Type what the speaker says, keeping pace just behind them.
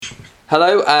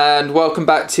Hello and welcome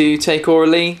back to Take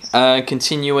Orally,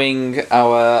 continuing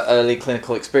our early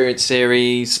clinical experience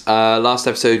series. Last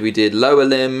episode we did lower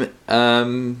limb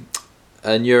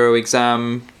a neuro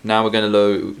exam. Now we're going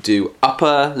to do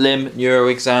upper limb neuro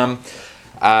exam.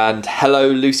 And hello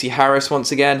Lucy Harris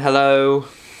once again. Hello.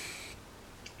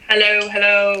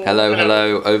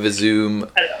 Hello over Zoom.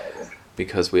 Hello.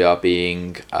 Because we are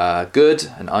being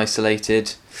good and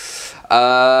isolated.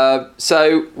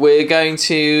 So we're going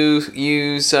to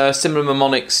use similar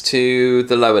mnemonics to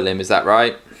the lower limb, is that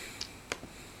right?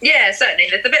 Yeah, certainly.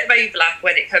 There's a bit of overlap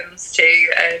when it comes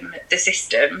to the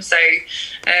system. So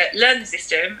learn the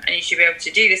system and you should be able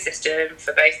to do the system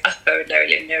for both upper and lower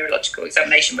limb neurological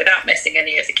examination without missing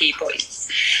any of the key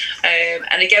points.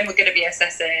 And again, we're going to be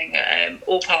assessing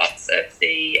all parts of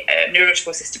the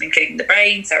neurological system, including the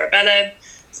brain, cerebellum,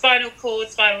 spinal cord,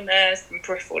 spinal nerves and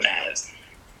peripheral nerves.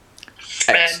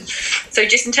 So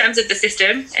just in terms of the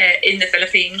system, in the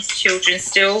Philippines, children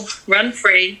still run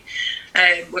free.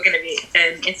 We're going to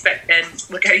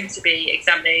be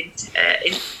examining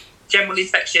in general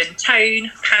inspection,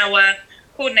 tone, power,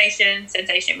 coordination,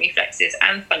 sensation, reflexes,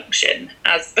 and function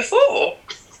as before.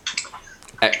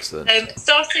 Excellent.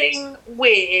 Starting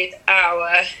with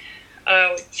our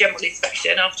general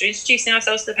inspection, after introducing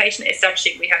ourselves to the patient,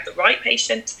 establishing we have the right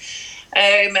patient,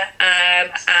 and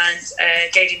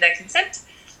gauging their consent.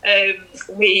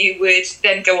 We would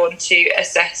then go on to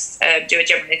assess, do a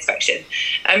general inspection.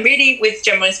 And really with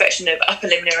general inspection of upper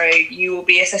limb neuro, you will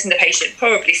be assessing the patient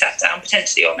probably sat down,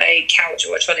 potentially on a couch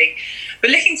or a trolley, but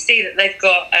looking to see that they've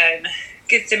got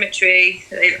good symmetry,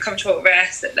 that they've come to a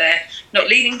rest, that they're not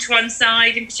leaning to one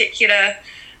side in particular.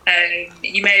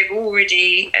 You may have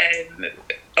already,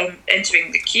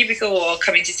 entering the cubicle or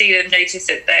coming to see them, notice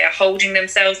that they are holding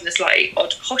themselves in a slightly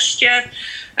odd posture,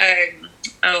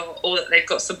 or that they've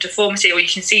got some deformity, or you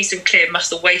can see some clear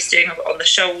muscle wasting on the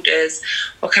shoulders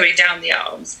or coming down the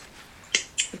arms.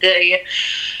 The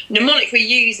mnemonic we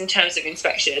use in terms of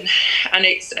inspection, and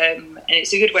it's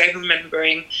a good way of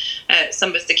remembering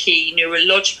some of the key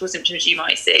neurological symptoms you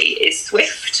might see, is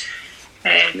SWIFT.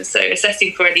 So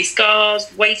assessing for any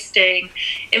scars, wasting,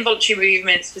 involuntary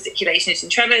movements, fasciculations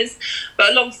and tremors. But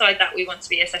alongside that, we want to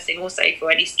be assessing also for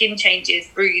any skin changes,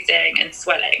 bruising and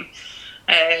swelling,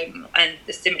 and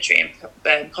the symmetry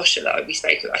and posture that I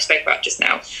spoke about just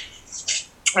now.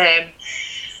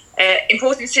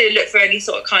 Important to look for any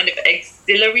sort of kind of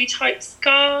axillary type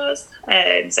scars.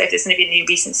 So if there's going to be any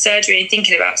recent surgery, and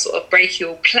thinking about sort of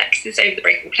brachial plexus, over the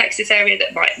brachial plexus area,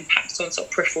 that might impact on sort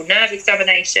of peripheral nerve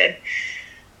examination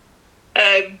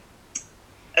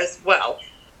as well.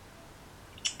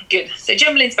 Good. So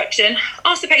general inspection,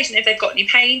 ask the patient if they've got any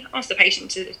pain, ask the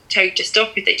patient to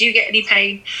stop if they do get any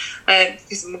pain,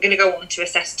 because we're going to go on to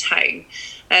assess tone.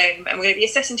 And we're going to be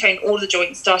assessing tone all the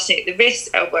joints, starting at the wrist,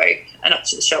 elbow and up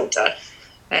to the shoulder.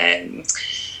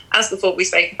 As before, we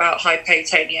spoke about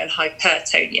hypotonia and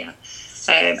hypertonia,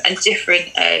 and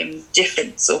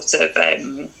different sort of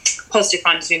positive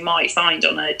findings we might find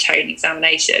on a tone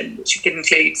examination, which could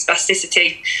include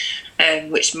spasticity,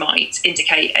 which might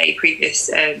indicate a previous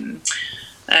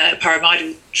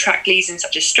pyramidal tract lesion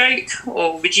such as stroke,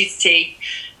 or rigidity,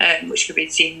 which could be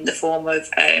seen in the form of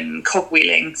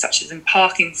cogwheeling such as in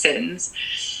Parkinson's,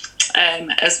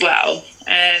 as well.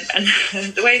 And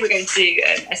the way we're going to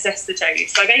assess the tone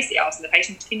is by basically asking the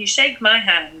patient, can you shake my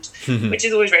hand? Which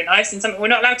is always very nice and something we're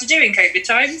not allowed to do in COVID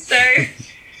times, so a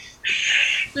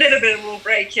little bit of wall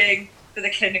breaking for the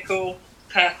clinical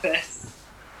purpose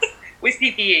with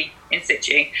PPE in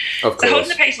situ. Of course. So holding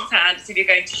the patient's hand as if you're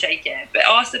going to shake it, but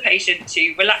ask the patient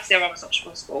to relax their arm as much as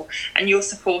possible, and you're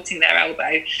supporting their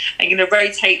elbow, and you're going to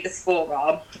rotate the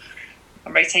forearm.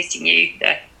 I'm rotating you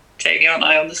there, Jamie, aren't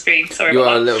I, on the screen? Sorry you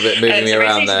about are that. A little bit moving me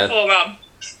around there. The forearm,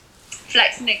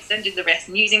 flexing and extending the wrist,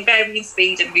 and using varying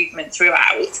speed and movement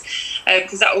throughout,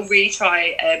 because that will really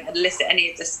try and elicit any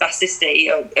of the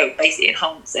spasticity, or basically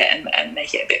enhance it and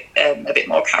make it a bit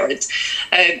more apparent,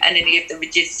 and any of the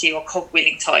rigidity or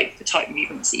cogwheeling type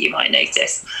movements that you might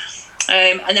notice.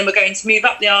 And then we're going to move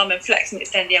up the arm and flex and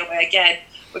extend the elbow again.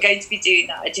 We're going to be doing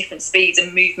that at different speeds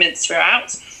and movements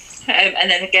throughout. And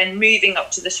then again, moving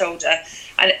up to the shoulder.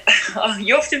 And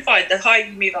you often find the higher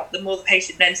you move up, the more the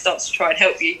patient then starts to try and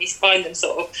help you. You find them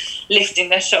sort of lifting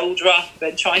their shoulder up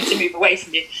and trying to move away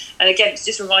from you. And again, it's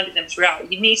just reminding them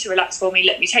throughout, you need to relax for me,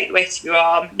 let me take the weight of your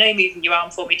arm, no moving your arm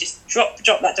for me, just drop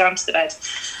that down to the bed,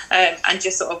 and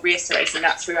just sort of reiterating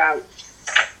that throughout.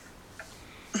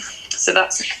 So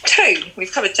that's tone.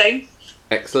 We've covered tone.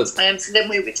 Excellent. So then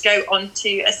we would go on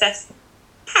to assess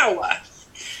power.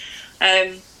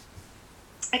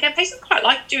 again, patients quite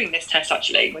like doing this test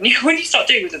actually. When you start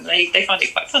doing with them, they find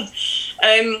it quite fun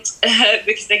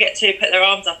because they get to put their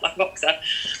arms up like a boxer.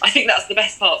 I think that's the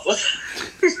best part for them.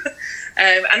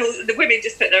 And all, the women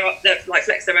just put their like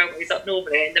flex their elbows up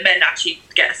normally, and the men actually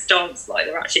get a stance like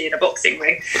they're actually in a boxing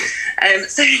ring.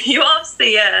 So you ask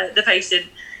the patient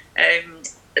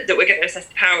that we're going to assess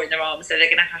the power in their arms, so they're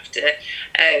going to have to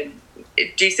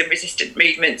do some resistant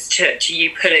movements to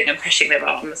you pulling and pushing their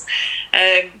arms.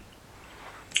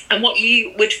 And what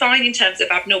you would find in terms of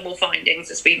abnormal findings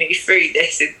as we move through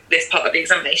this part of the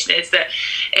examination is that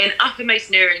in upper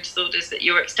motor neuron disorders that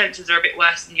your extensors are a bit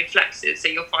worse than your flexors, so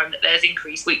you'll find that there's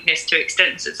increased weakness to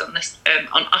extensors on this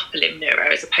on upper limb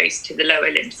neuro as opposed to the lower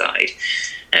limb side,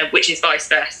 which is vice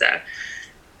versa.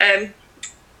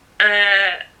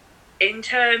 In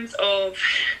terms of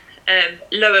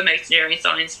lower motor neuron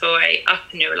signs for a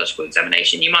upper neurological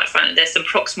examination, you might find that there's some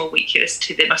proximal weakness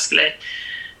to the muscular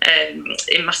in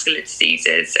muscular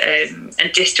diseases and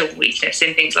distal weakness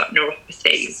in things like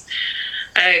neuropathies.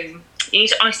 You need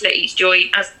to isolate each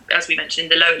joint, as we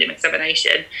mentioned, the lower limb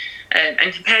examination,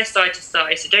 and compare side to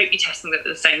side. So don't be testing them at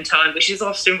the same time, which is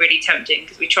often really tempting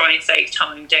because we try and save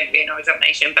time, don't we, in our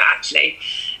examination, but actually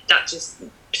that just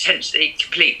potentially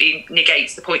completely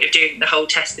negates the point of doing the whole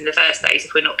test in the first place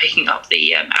if we're not picking up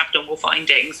the abnormal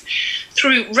findings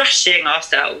through rushing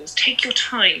ourselves. Take your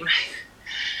time.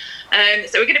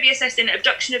 So we're going to be assessing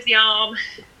abduction of the arm,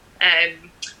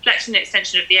 flexion and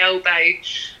extension of the elbow,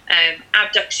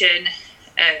 abduction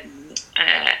and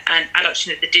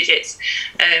adduction of the digits,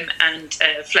 and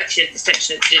flexion and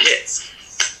extension of the digits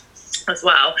as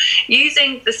well,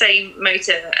 using the same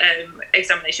motor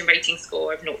examination rating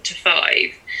score of 0 to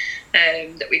 5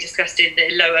 that we discussed in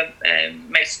the lower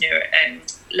motor neuro,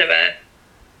 lower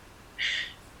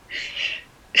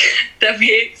that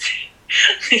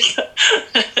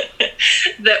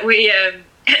we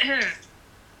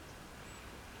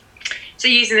so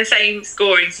using the same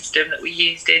scoring system that we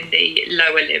used in the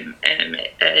lower limb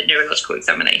neurological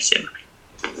examination.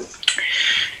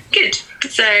 Good.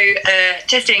 So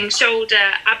testing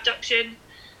shoulder abduction,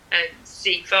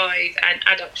 C5, and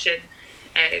adduction,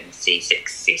 C6,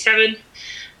 C7,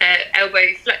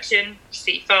 elbow flexion,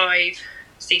 C5,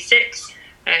 C6,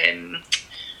 and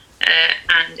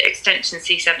extension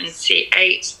C7,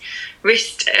 C8,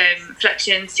 wrist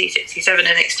flexion C6, C7,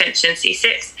 and extension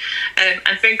C6,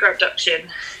 and finger abduction,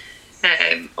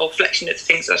 or flexion of the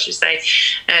fingers, I should say,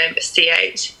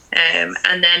 C8,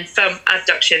 and then thumb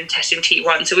abduction testing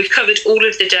T1. So we've covered all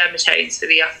of the dermatomes for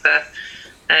the upper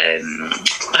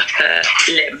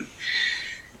limb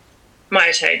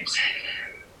myotones.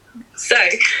 So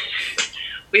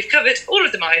we've covered all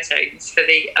of the myotones for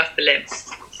the upper limb.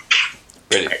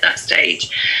 Brilliant. At that stage.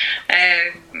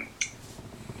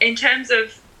 In terms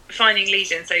of finding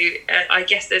lesions, so I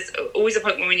guess there's always a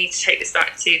point when we need to take this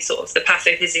back to sort of the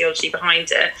pathophysiology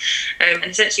behind it, and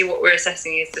essentially what we're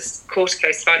assessing is the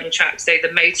corticospinal tract, so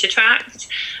the motor tract,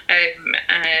 and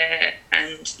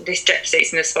this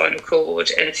deposites in the spinal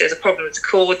cord, and if there's a problem with the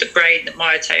cord, the brain, the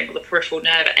myotome, or the peripheral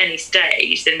nerve at any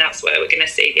stage, then that's where we're going to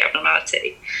see the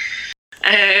abnormality.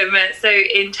 So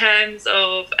in terms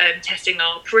of testing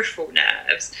our peripheral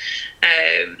nerves,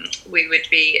 we would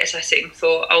be assessing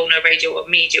for ulnar, radial or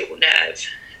medial nerve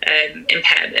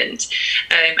impairment,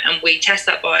 and we test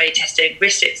that by testing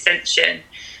wrist extension,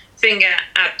 finger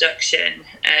abduction,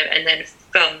 and then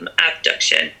thumb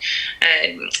abduction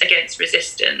against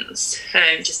resistance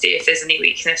to see if there's any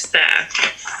weakness there.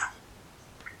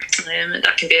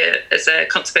 That can be as a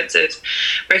consequence of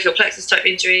brachial plexus type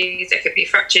injuries. There could be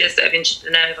fractures that have injured the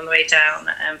nerve on the way down,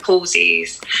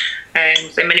 palsies,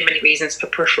 so many reasons for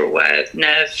peripheral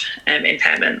nerve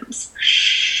impairments.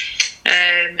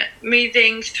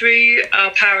 Moving through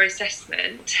our power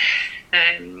assessment,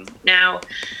 now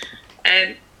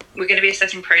we're going to be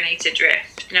assessing pronator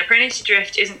drift. Now, pronator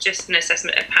drift isn't just an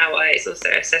assessment of power, it's also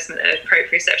an assessment of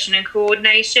proprioception and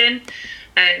coordination.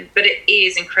 But it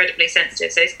is incredibly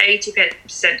sensitive, so it's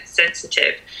 80%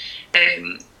 sensitive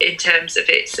in terms of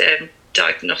its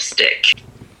diagnostic.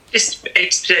 Just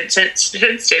 80%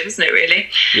 sensitive, isn't it, really?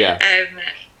 Yeah.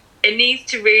 It needs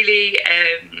to really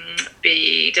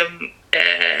be done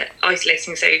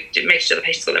isolating, so making sure the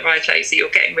patient's got their eye closed, so you're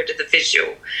getting rid of the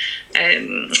visual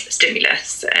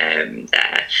stimulus there, and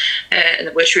that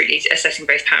we're truly assessing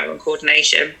both power and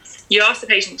coordination. you ask the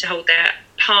patient to hold their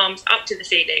palms up to the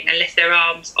ceiling and lift their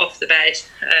arms off the bed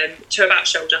to about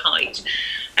shoulder height,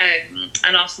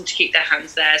 and ask them to keep their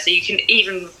hands there. So you can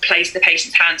even place the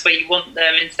patient's hands where you want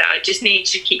them and say, I just need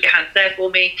you to keep your hands there for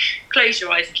me. Close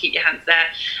your eyes and keep your hands there.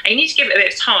 And you need to give it a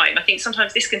bit of time. I think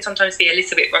sometimes this can sometimes be a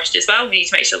little bit rushed as well. We need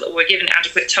to make sure that we're given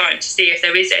adequate time to see if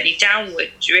there is any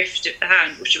downward drift of the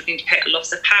hand, which would indicate a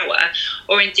loss of power,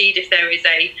 or indeed if there is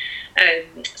a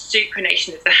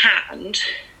supination of the hand,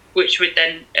 which would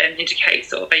then indicate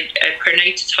sort of a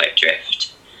pronator type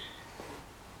drift.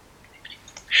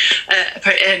 A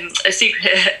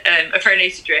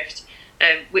pronator drift,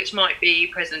 which might be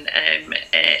present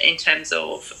in terms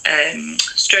of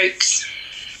strokes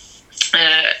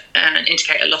and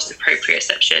indicate a loss of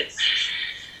proprioception.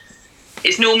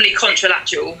 It's normally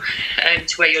contralateral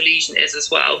to where your lesion is as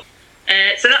well.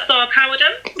 So that's our power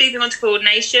done. Moving on to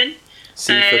coordination.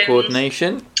 C for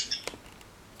coordination.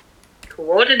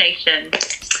 Coordination.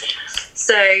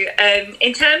 So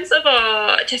in terms of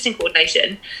our testing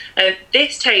coordination,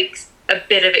 this takes a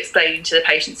bit of explaining to the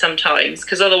patient sometimes,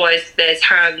 because otherwise there's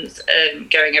hands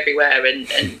going everywhere and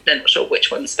they're not sure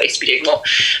which one's supposed to be doing what.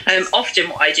 Often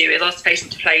what I do is ask the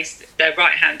patient to place their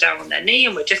right hand down on their knee,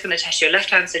 and we're just going to test your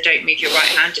left hand, so don't move your right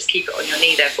hand, just keep it on your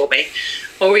knee there for me.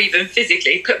 Or even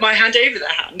physically put my hand over their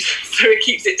hand so it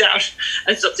keeps it down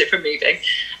and stops it from moving.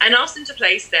 And ask them to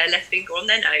place their left finger on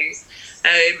their nose,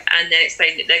 and then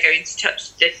explain that they're going to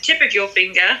touch the tip of your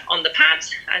finger on the pad,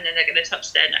 and then they're going to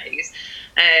touch their nose,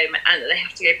 and that they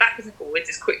have to go backwards and forwards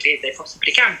as quickly as they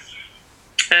possibly can.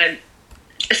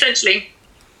 Essentially,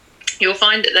 you'll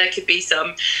find that there could be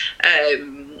some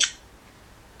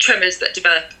tremors that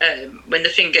develop when the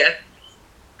finger,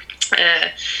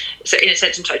 so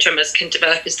inattention type tremors can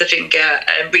develop as the finger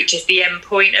reaches the end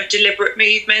point of deliberate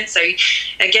movement. So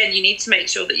again, you need to make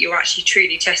sure that you're actually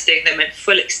truly testing them in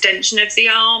full extension of the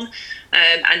arm,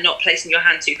 and not placing your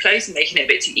hand too close and making it a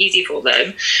bit too easy for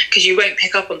them, because you won't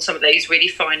pick up on some of those really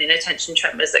fine inattention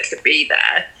tremors that could be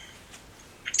there.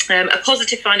 A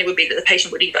positive finding would be that the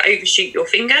patient would either overshoot your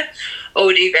finger or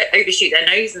would either overshoot their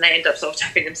nose, and they end up sort of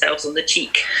tapping themselves on the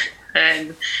cheek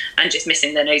and just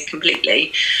missing their nose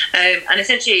completely. And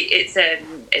essentially it's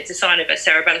a sign of a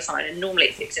cerebellar sign, and normally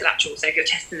it's ipsilateral. So if you're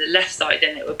testing the left side,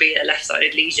 then it would be a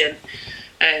left-sided lesion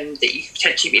that you could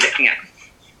potentially be looking at.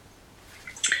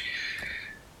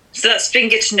 So that's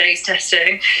finger to nose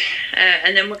testing,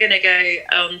 and then we're going to go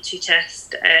on to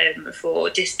test for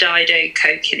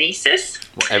dysdiadochokinesis.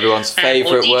 Everyone's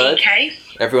favourite word.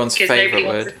 Everyone's favourite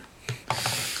word.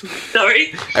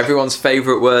 Sorry? Everyone's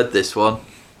favourite word, this one.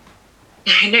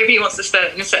 Nobody wants to spell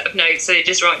it in a set of notes, so they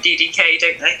just write DDK,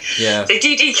 don't they? Yeah. So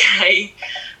DDK,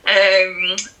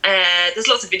 there's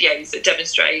lots of videos that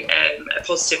demonstrate a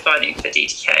positive finding for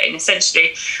DDK, and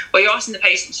essentially what you're asking the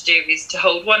patient to do is to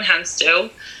hold one hand still,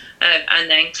 and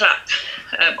then clap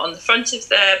on the front of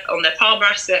on their palmar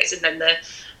aspect, and then the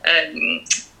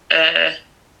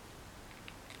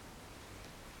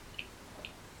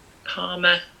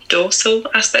palmar dorsal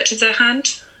aspect of their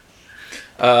hand.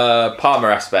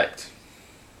 Palmar aspect.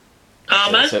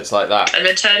 Palmar. So it's like that. And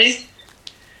then turning.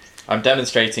 I'm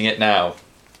demonstrating it now.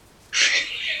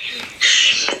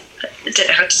 I don't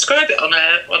know how to describe it on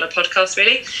a podcast,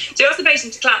 really. So you ask the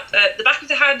patient to clap the back of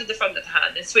the hand and the front of the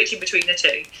hand, and switching between the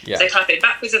two. Yeah. So clapping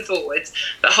backwards and forwards,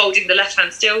 but holding the left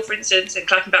hand still, for instance, and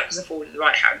clapping backwards and forward with the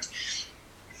right hand.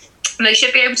 And they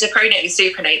should be able to pronate and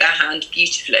supinate their hand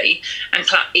beautifully and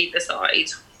clap either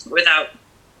side without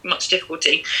much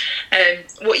difficulty.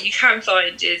 What you can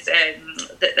find is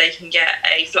that they can get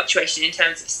a fluctuation in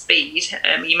terms of speed.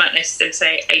 You might notice them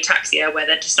say ataxia, where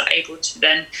they're just not able to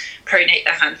then pronate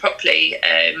their hand properly,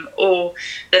 or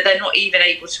that they're not even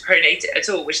able to pronate it at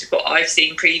all, which is what I've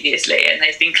seen previously, and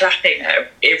they've been clapping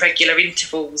at irregular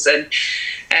intervals and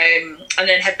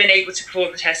then have been able to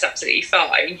perform the test absolutely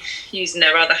fine using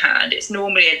their other hand. It's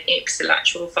normally an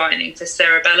ipsilateral finding for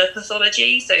cerebellar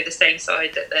pathology, so the same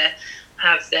side that they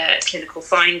have their clinical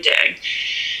finding.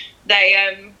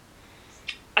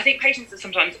 I think patients are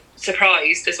sometimes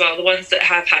surprised as well. The ones that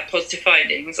have had positive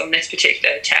findings on this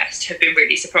particular test have been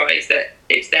really surprised that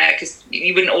it's there, because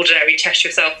you wouldn't ordinarily test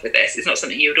yourself with this. It's not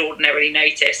something you would ordinarily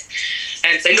notice.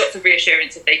 So lots of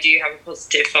reassurance if they do have a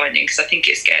positive finding, because I think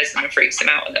it scares them and freaks them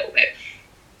out a little bit.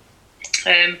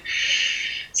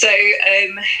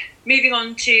 Moving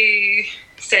on to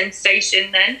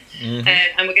sensation then,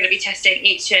 and we're going to be testing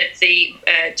each of the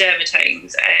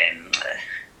dermatomes,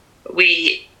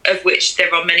 of which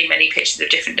there are many pictures of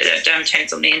different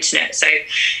dermatomes on the internet. So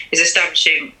is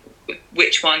establishing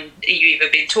which one you've either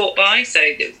been taught by, so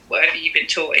whatever you've been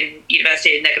taught in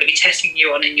university and they're going to be testing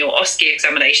you on in your OSCE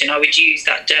examination, I would use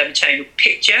that dermatome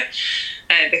picture,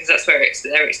 because that's where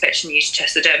they're expecting you to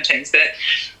test the dermatomes. But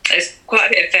there's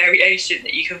quite a bit of variation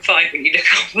that you can find when you look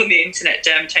up on the internet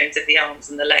dermatomes of the arms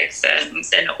and the legs.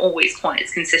 They're not always quite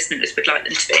as consistent as we'd like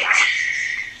them to be.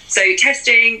 So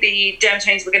testing the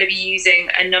dermatomes, we're going to be using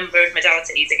a number of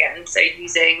modalities again. So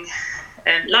using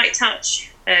light touch,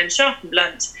 sharp and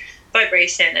blunt,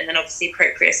 vibration, and then obviously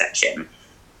proprioception.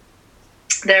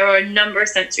 There are a number of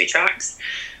sensory tracks,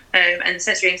 and the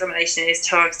sensory examination is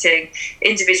targeting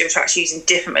individual tracks using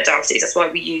different modalities. That's why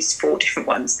we used 4 different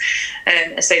ones.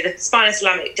 So the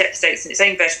spinothalamic devastates in its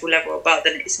own vertebral level above,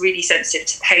 and it's really sensitive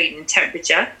to pain and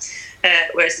temperature.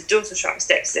 Whereas the dorsal tract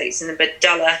devastates in the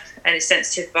medulla and is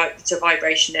sensitive to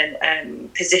vibration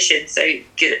and position, so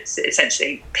it's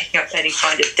essentially picking up any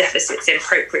kind of deficits in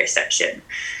proprioception.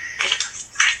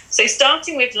 So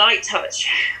starting with light touch,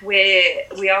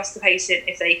 we ask the patient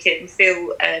if they can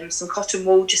feel some cotton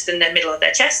wool just in the middle of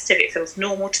their chest, if it feels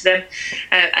normal to them,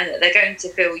 and that they're going to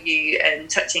feel you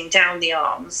touching down the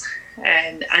arms,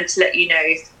 and to let you know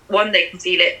if, one, they can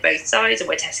feel it both sides, and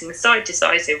we're testing the side to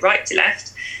side, so right to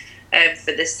left,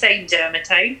 for the same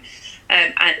dermatome,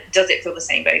 and does it feel the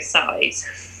same both sides?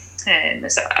 So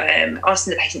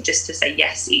asking the patient just to say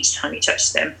yes each time you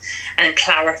touch them, and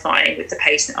clarifying with the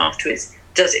patient afterwards,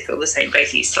 does it feel the same both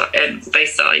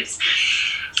sides?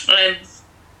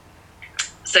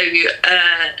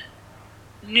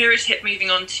 Neurotip, moving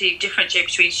on to differentiate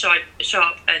between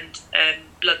sharp and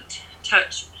blunt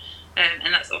touch,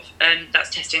 and that's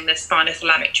testing the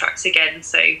spinothalamic tracts again,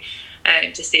 so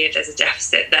to see if there's a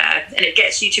deficit there, and it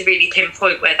gets you to really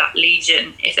pinpoint where that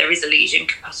lesion, if there is a lesion,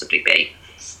 could possibly be.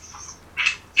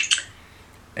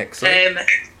 Excellent.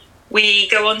 We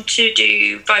go on to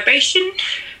do vibration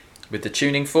with the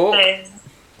tuning fork.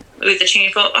 With the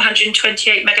tuning fork,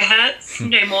 128 megahertz,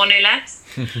 no more, no less.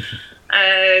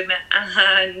 And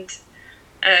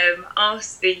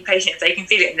ask the patient if they can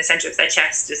feel it in the centre of their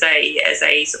chest as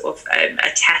a sort of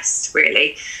a test,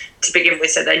 really, to begin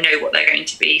with, so they know what they're going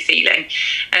to be feeling.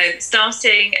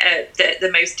 Starting at the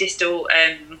most distal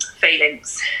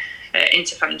phalanx,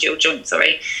 interphalangeal joint,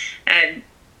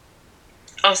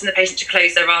 asking the patient to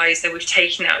close their eyes, so we've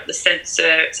taken out the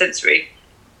sensory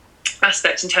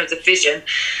aspect in terms of vision,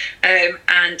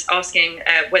 and asking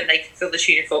when they can feel the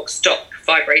tuning fork stop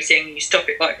vibrating, you stop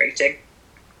it vibrating.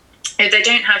 If they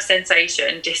don't have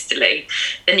sensation distally,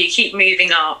 then you keep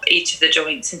moving up each of the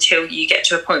joints until you get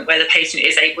to a point where the patient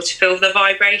is able to feel the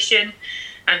vibration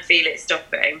and feel it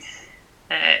stopping.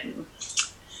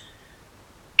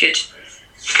 Good.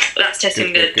 That's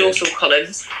testing the dorsal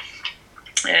columns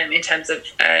in terms of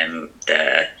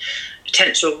the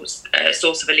potential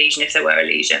source of a lesion, if there were a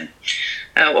lesion,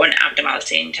 or an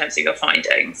abnormality in terms of your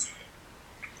findings.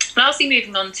 Lastly,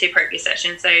 moving on to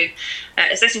proprioception, so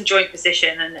assessing joint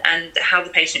position and how the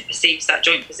patient perceives that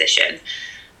joint position.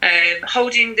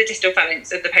 Holding the distal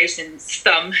phalanx of the patient's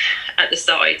thumb at the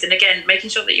sides, and again, making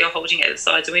sure that you're holding it at the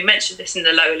sides. And we mentioned this in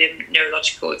the lower limb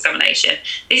neurological examination.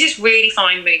 This is really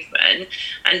fine movement,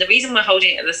 and the reason we're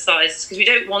holding it at the sides is because we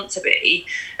don't want to be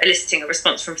eliciting a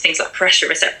response from things like pressure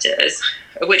receptors,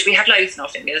 which we have loads in our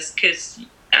fingers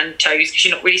and toes, because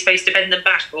you're not really supposed to bend them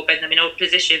back or bend them in odd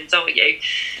positions, are you?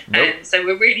 Nope. So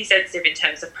we're really sensitive in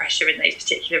terms of pressure in those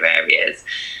particular areas.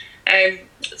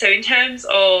 So in terms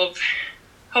of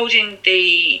holding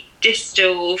the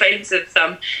distal phalanx of the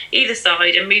thumb either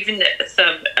side and moving the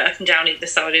thumb up and down either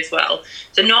side as well.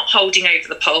 So not holding over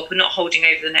the pulp and not holding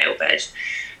over the nail bed.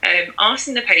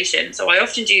 Asking the patient, so I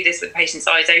often do this with patients'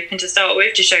 eyes open to start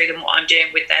with, to show them what I'm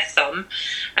doing with their thumb,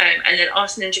 and then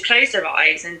asking them to close their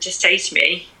eyes and just say to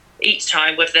me each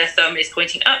time whether their thumb is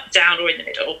pointing up, down, or in the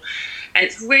middle. And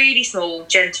it's really small,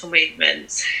 gentle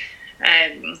movements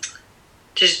to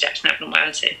detect an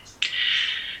abnormality.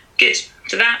 Good.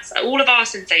 So that's all of our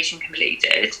sensation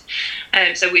completed.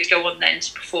 So we'd go on then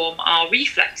to perform our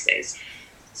reflexes.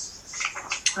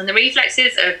 And the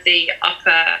reflexes of the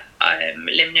upper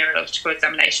limb neurological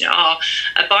examination are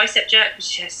a bicep jerk,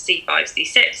 which tests C5,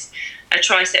 C6, a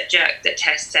tricep jerk that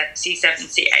tests C7,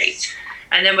 C8.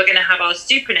 And then we're going to have our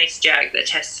supinated jerk that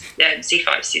tests C5,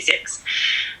 C6.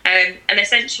 And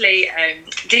essentially,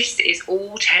 this is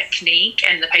all technique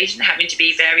and the patient having to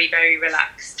be very, very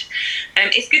relaxed.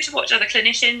 It's good to watch other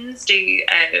clinicians do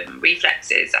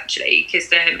reflexes, actually, because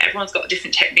everyone's got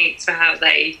different techniques for how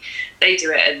they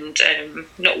do it, and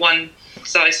not one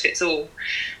size fits all.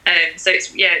 So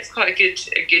it's quite a good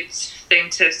thing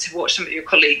to watch some of your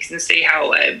colleagues and see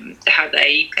how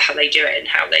they do it and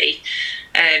how they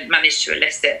manage to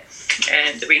elicit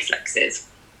the reflexes.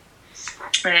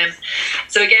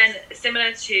 So again,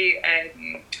 similar to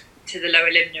the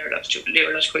lower limb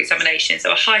neurological examination.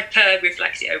 So a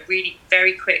hyperreflexia, a really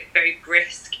very quick, very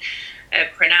brisk,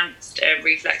 pronounced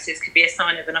reflexes could be a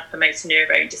sign of an upper motor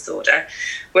neurone disorder,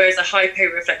 whereas a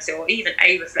hyporeflexia or even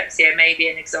areflexia may be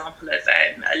an example of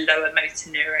a lower motor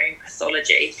neurone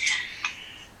pathology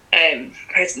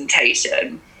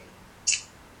presentation.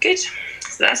 Good.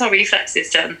 So that's our reflexes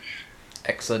done.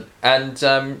 Excellent. And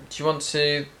do you want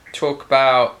to talk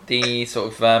about the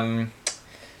sort of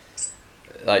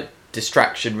like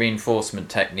distraction reinforcement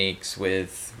techniques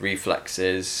with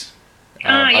reflexes?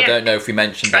 Yeah. I don't know if we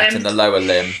mentioned that in the lower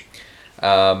limb,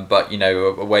 but, you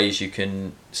know, ways you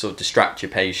can sort of distract your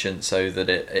patient so that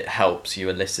it helps you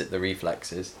elicit the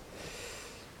reflexes.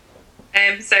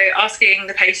 So asking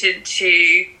the patient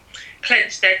to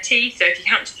clench their teeth. So if you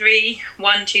count to 3,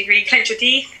 1, 2, 3, clench your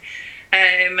teeth.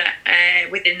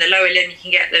 Within the lower limb, you can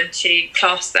get them to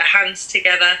clasp their hands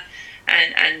together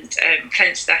and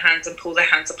clench their hands and pull their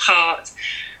hands apart.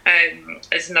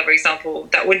 As another example,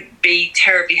 that wouldn't be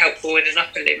terribly helpful in an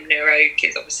upper limb neuro,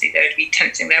 because obviously they would be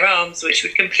tensing their arms, which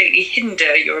would completely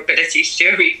hinder your ability to do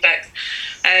a reflex.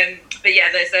 But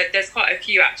yeah, there's quite a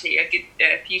few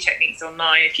few techniques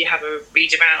online if you have a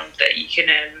read around that you can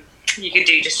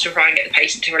do just to try and get the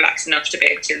patient to relax enough to be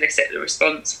able to elicit the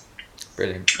response.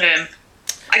 Brilliant.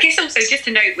 I guess also just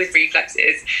a note with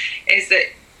reflexes is that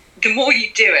the more you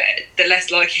do it, the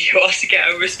less likely you are to get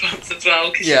a response as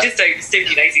well, because you're just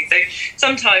overstimulating. So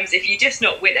sometimes if you're just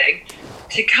not winning,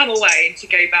 to come away and to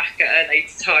go back at a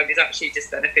later time is actually just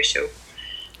beneficial.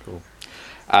 Cool.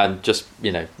 And just,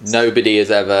 you know, nobody has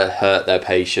ever hurt their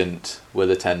patient with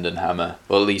a tendon hammer,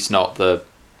 or at least not the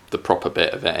proper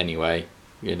bit of it anyway.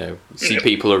 You know, see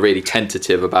people are really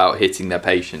tentative about hitting their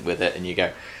patient with it, and you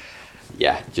go,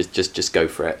 yeah, just go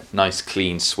for it. Nice,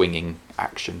 clean, swinging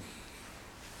action.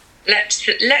 Let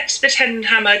the tendon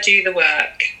hammer do the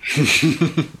work.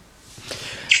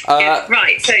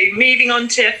 Right, so moving on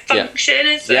to function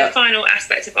as the final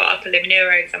aspect of our upper limb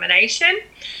neuro examination.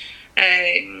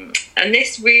 And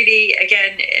this really,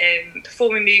 again,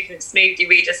 performing movements smoothly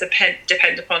really does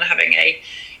depend upon having a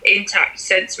intact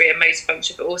sensory and motor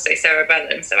function, but also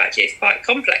cerebellum. So actually it's quite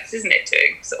complex, isn't it,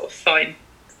 doing sort of fine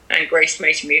and gross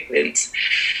motor movements.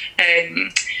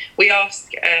 We ask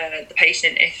the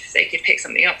patient if they could pick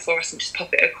something up for us and just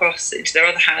pop it across into their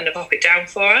other hand and pop it down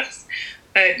for us.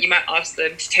 You might ask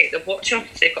them to take the watch off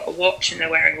if they've got a watch and they're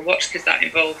wearing a watch, because that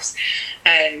involves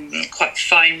quite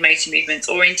fine motor movements,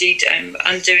 or indeed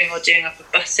undoing or doing up a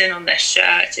button on their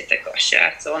shirt if they've got a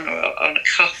shirt on, or on a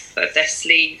cuff of their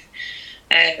sleeve,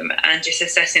 and just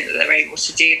assessing that they're able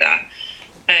to do that.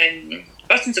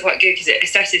 Buttons are quite good because it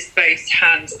assesses both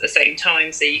hands at the same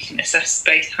time, so you can assess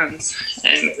both hands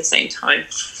at the same time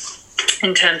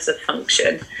in terms of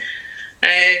function.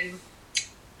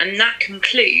 And that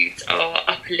concludes our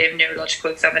upper limb neurological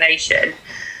examination.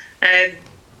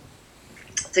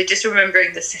 So just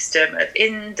remembering the system of,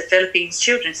 in the Philippines,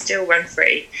 children still run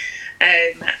free,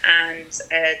 and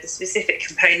the specific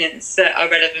components that are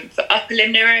relevant for upper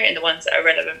limb neuro and the ones that are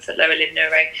relevant for lower limb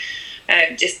neuro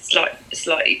just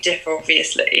slightly differ,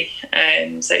 obviously.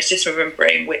 So it's just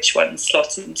remembering which ones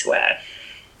slot into where.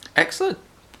 Excellent.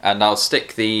 And I'll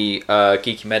stick the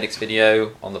Geeky Medics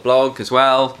video on the blog as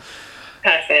well.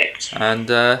 Perfect. And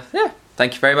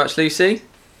thank you very much, Lucy.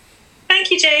 Thank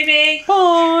you, Jamie.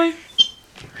 Bye.